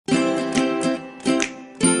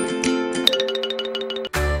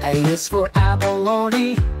A is for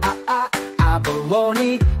abalone,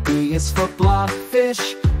 abalone. B is for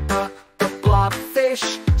blobfish,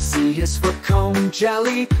 blobfish. C is for comb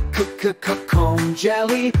jelly, comb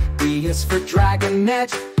jelly. D is for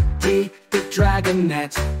dragonet, the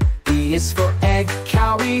dragonet. E is for egg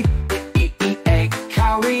cowrie, egg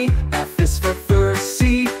cowrie. F is for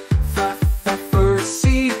fursey,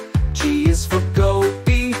 fursey. G is for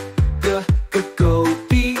goby,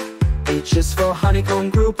 goby. H is for honeycomb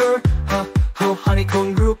grouper,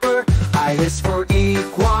 honeycomb grouper. I is for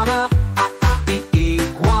iguana,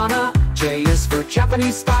 iguana. J is for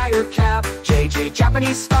Japanese spider cat,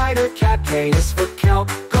 Japanese spider cat. K is for kelp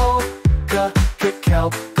gull,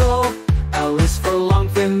 kelp gull. L is for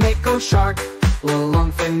Longfin Mako Shark,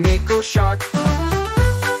 Longfin Mako Shark.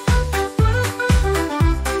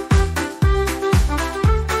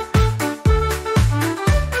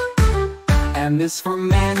 M is for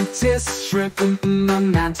Mantis shrimp,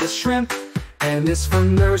 Mantis shrimp. N is for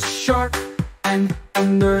nurse shark, and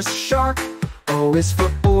nurse shark. O is for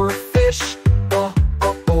Oarfish,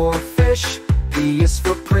 Oarfish. P is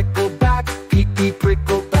for Prickleback,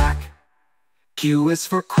 Prickleback. Q is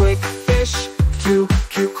for Quickfish,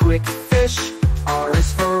 Quickfish. R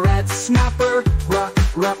is for red snapper,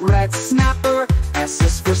 red snapper. S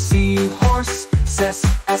is for Seahorse,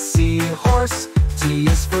 Seahorse. T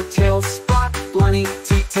is for Tailspot Blenny,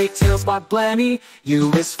 Tailspot Blenny.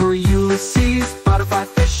 U is for Ulysses Butterfly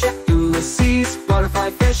Fish, Ulysses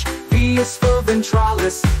Butterfly Fish. V is for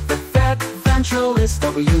ventralis, the ventralis.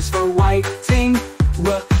 W is for whiting,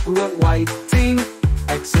 whiting.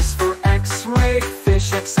 X is for X-ray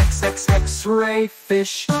fish, X-ray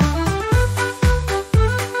fish.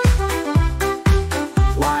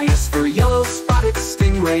 Y is for yellow spotted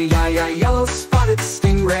stingray, yellow spotted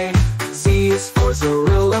stingray.